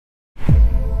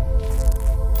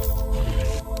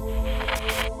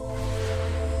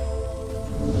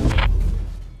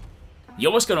Yo,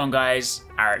 what's going on guys?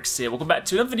 Arekkz here, welcome back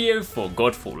to another video for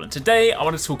Godfall, and today I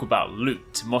want to talk about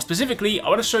loot. More specifically, I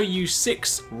want to show you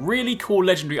 6 really cool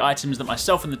legendary items that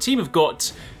myself and the team have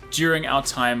got during our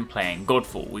time playing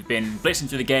Godfall. We've been blitzing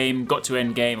through the game, got to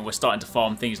end game, and we're starting to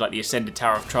farm things like the Ascended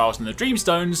Tower of Trials and the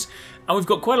Dreamstones, and we've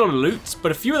got quite a lot of loot,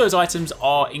 but a few of those items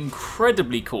are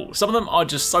incredibly cool. Some of them are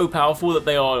just so powerful that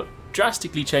they are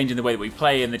drastically changing the way that we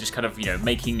play, and they're just kind of,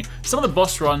 making some of the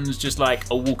boss runs just like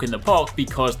a walk in the park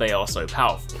because they are so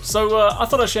powerful. So I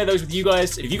thought I'd share those with you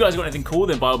guys. If you guys got anything cool,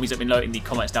 then by all means let me know in the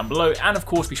comments down below, and of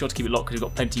course be sure to keep it locked because we've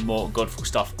got plenty more Godfall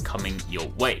stuff coming your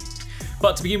way.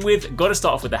 But to begin with, gotta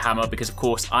start off with the hammer because of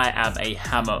course I am a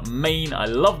hammer main. I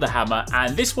love the hammer,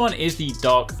 and this one is the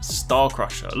Dark Star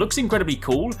Crusher. It looks incredibly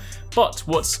cool, but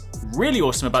what's really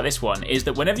awesome about this one is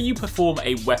that whenever you perform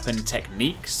a weapon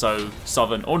technique, so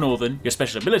southern or northern, your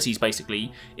special abilities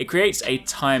basically, it creates a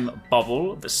time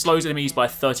bubble that slows enemies by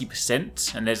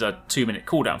 30%, and there's a 2-minute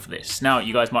cooldown for this. Now,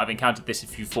 you guys might have encountered this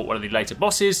if you fought one of the later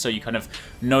bosses, so you kind of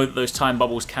know that those time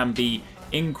bubbles can be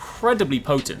incredibly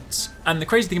potent. And the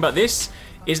crazy thing about this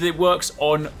is that it works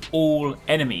on all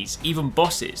enemies, even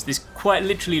bosses. This quite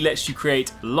literally lets you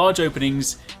create large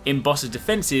openings in bosses'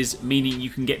 defenses, meaning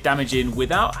you can get damage in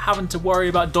without having to worry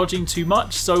about dodging too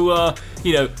much. So,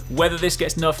 whether this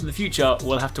gets nerfed in the future,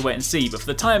 we'll have to wait and see. But for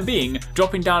the time being,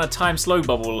 dropping down a time slow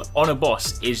bubble on a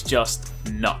boss is just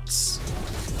nuts.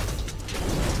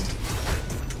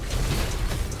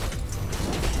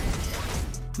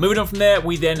 Moving on from there,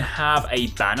 we then have a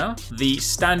banner, the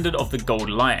standard of the Gold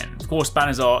Lion. Of course,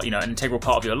 banners are, an integral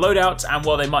part of your loadout, and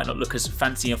while they might not look as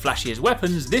fancy and flashy as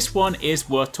weapons, this one is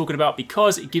worth talking about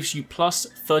because it gives you plus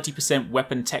 30%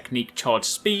 weapon technique charge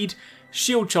speed,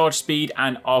 shield charge speed,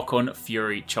 and Archon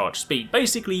Fury charge speed.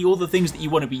 Basically, all the things that you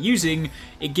want to be using,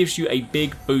 it gives you a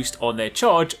big boost on their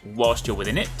charge whilst you're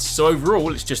within it. So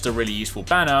overall, it's just a really useful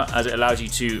banner as it allows you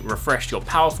to refresh your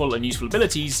powerful and useful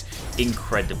abilities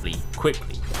incredibly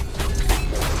quickly.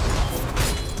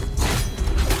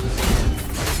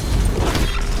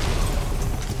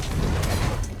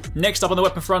 Next up on the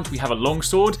weapon front, we have a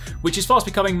longsword, which is fast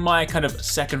becoming my kind of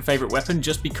second favourite weapon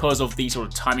just because of the sort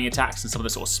of timing attacks and some of the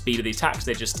sort of speed of the attacks.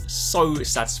 They're just so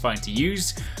satisfying to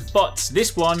use. But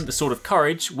this one, the Sword of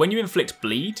Courage, when you inflict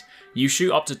bleed, you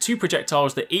shoot up to 2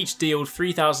 projectiles that each deal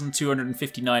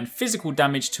 3,259 physical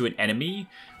damage to an enemy.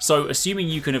 So assuming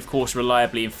you can of course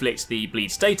reliably inflict the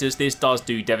bleed status, this does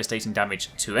do devastating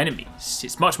damage to enemies.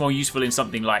 It's much more useful in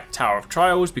something like Tower of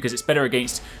Trials because it's better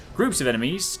against groups of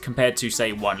enemies compared to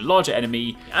say one larger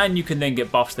enemy, and you can then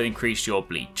get buffs that increase your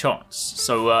bleed chance.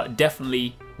 So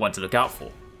definitely one to look out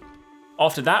for.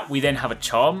 After that, we then have a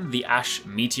charm, the Ash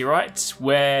Meteorite,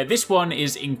 where this one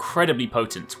is incredibly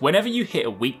potent. Whenever you hit a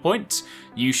weak point,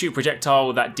 you shoot a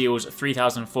projectile that deals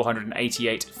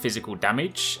 3,488 physical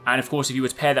damage. And of course, if you were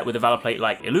to pair that with a Valor Plate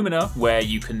like Illumina, where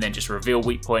you can then just reveal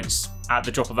weak points at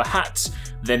the drop of a hat,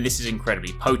 then this is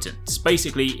incredibly potent.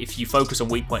 Basically, if you focus on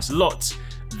weak points a lot,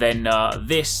 then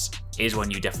this is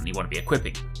one you definitely want to be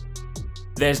equipping.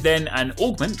 There's then an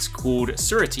augment called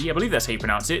Surety, I believe that's how you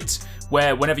pronounce it,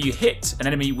 where whenever you hit an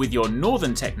enemy with your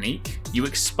northern technique, you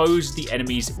expose the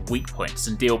enemy's weak points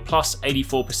and deal plus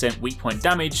 84% weak point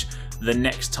damage the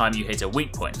next time you hit a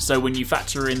weak point. So when you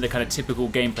factor in the kind of typical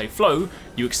gameplay flow,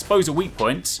 you expose a weak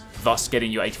point, thus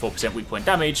getting your 84% weak point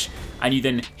damage, and you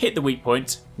then hit the weak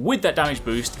point with that damage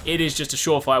boost. It is just a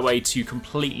surefire way to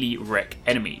completely wreck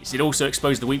enemies. It also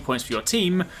exposes the weak points for your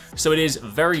team, so it is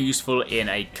very useful in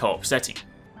a co-op setting.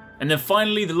 And then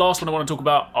finally, the last one I want to talk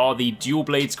about are the dual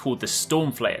blades called the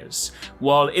Storm Flayers.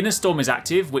 While Inner Storm is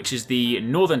active, which is the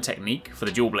northern technique for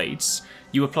the dual blades,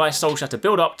 you apply Soul Shatter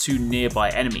build-up to nearby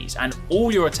enemies, and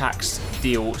all your attacks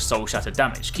deal Soul Shatter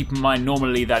damage. Keep in mind,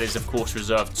 normally that is of course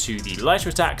reserved to the lighter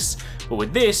attacks, but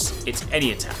with this, it's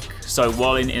any attack. So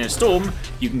while in Inner Storm,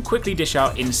 you can quickly dish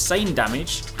out insane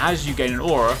damage as you gain an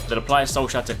aura that applies Soul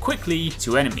Shatter quickly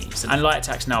to enemies. And light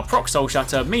attacks now proc Soul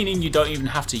Shatter, meaning you don't even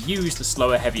have to use the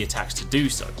slower heavy attacks to do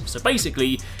so. So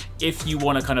basically, if you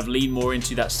want to kind of lean more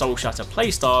into that Soul Shatter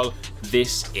playstyle,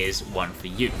 this is one for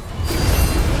you.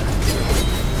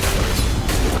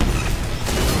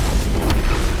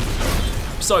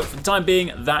 So for the time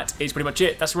being, that is pretty much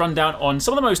it. That's a rundown on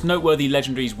some of the most noteworthy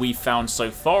legendaries we've found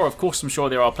so far. Of course, I'm sure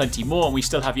there are plenty more, and we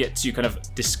still have yet to kind of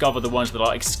discover the ones that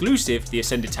are exclusive to the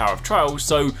Ascended Tower of Trials.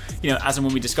 So, as and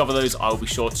when we discover those, I'll be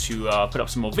sure to put up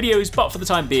some more videos. But for the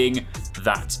time being,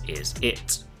 that is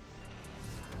it.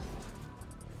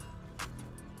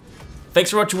 Thanks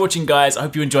for watching, guys. I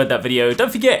hope you enjoyed that video.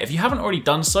 Don't forget, if you haven't already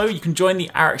done so, you can join the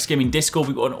Arekkz Gaming Discord.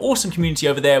 We've got an awesome community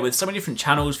over there with so many different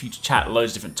channels for you to chat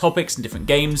loads of different topics and different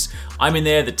games. I'm in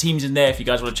there, the team's in there. If you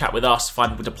guys want to chat with us, find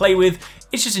people to play with,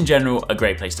 it's just in general a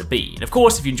great place to be. And of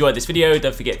course, if you enjoyed this video,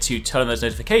 don't forget to turn on those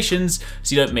notifications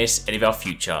so you don't miss any of our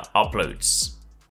future uploads.